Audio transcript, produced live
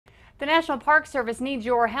The National Park Service needs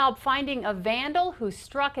your help finding a vandal who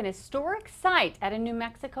struck an historic site at a New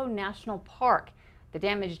Mexico national park. The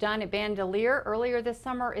damage done at Bandelier earlier this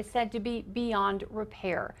summer is said to be beyond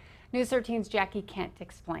repair. News 13's Jackie Kent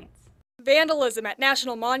explains. Vandalism at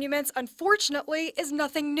national monuments, unfortunately, is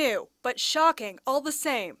nothing new, but shocking all the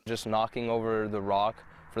same. Just knocking over the rock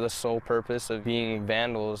for the sole purpose of being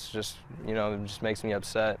vandals just makes me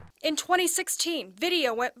upset. In 2016,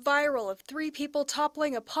 video went viral of 3 people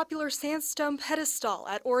toppling a popular sandstone pedestal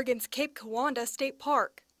at Oregon's Cape Kiwanda State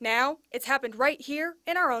Park. Now, it's happened right here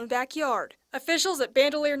in our own backyard. Officials at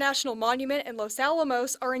Bandelier National Monument in Los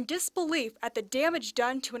Alamos are in disbelief at the damage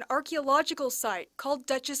done to an archaeological site called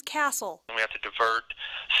Dutchess Castle. We have to divert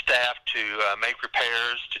staff to make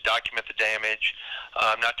repairs, to document the damage,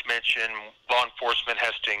 not to mention law enforcement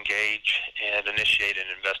has to engage and initiate an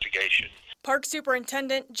investigation. Park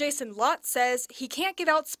Superintendent Jason Lott says he can't give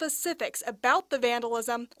out specifics about the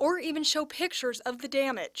vandalism or even show pictures of the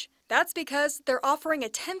damage. That's because they're offering a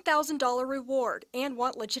 $10,000 reward and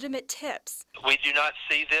want legitimate tips. We do not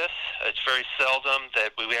see this. It's very seldom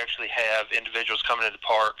that we actually have individuals come into the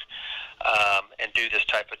park and do this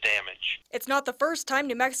type of damage. It's not the first time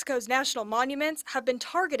New Mexico's national monuments have been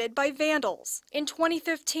targeted by vandals. In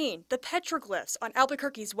 2015, the petroglyphs on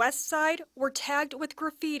Albuquerque's west side were tagged with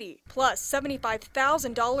graffiti, plus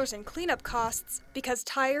 $75,000 in cleanup costs because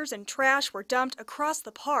tires and trash were dumped across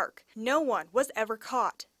the park. No one was ever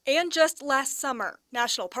caught. And just last summer,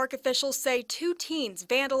 national park officials say 2 teens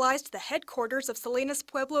vandalized the headquarters of Salinas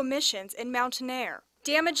Pueblo Missions in Mountain Air,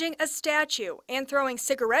 damaging a statue and throwing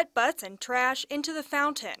cigarette butts and trash into the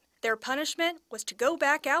fountain. Their punishment was to go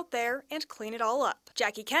back out there and clean it all up.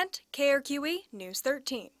 Jackie Kent, KRQE, News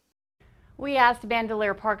 13. We asked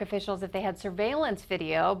Bandelier Park officials if they had surveillance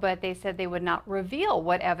video, but they said they would not reveal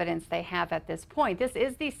what evidence they have at this point. This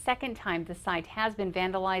is the second time the site has been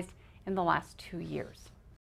vandalized in the last 2 years.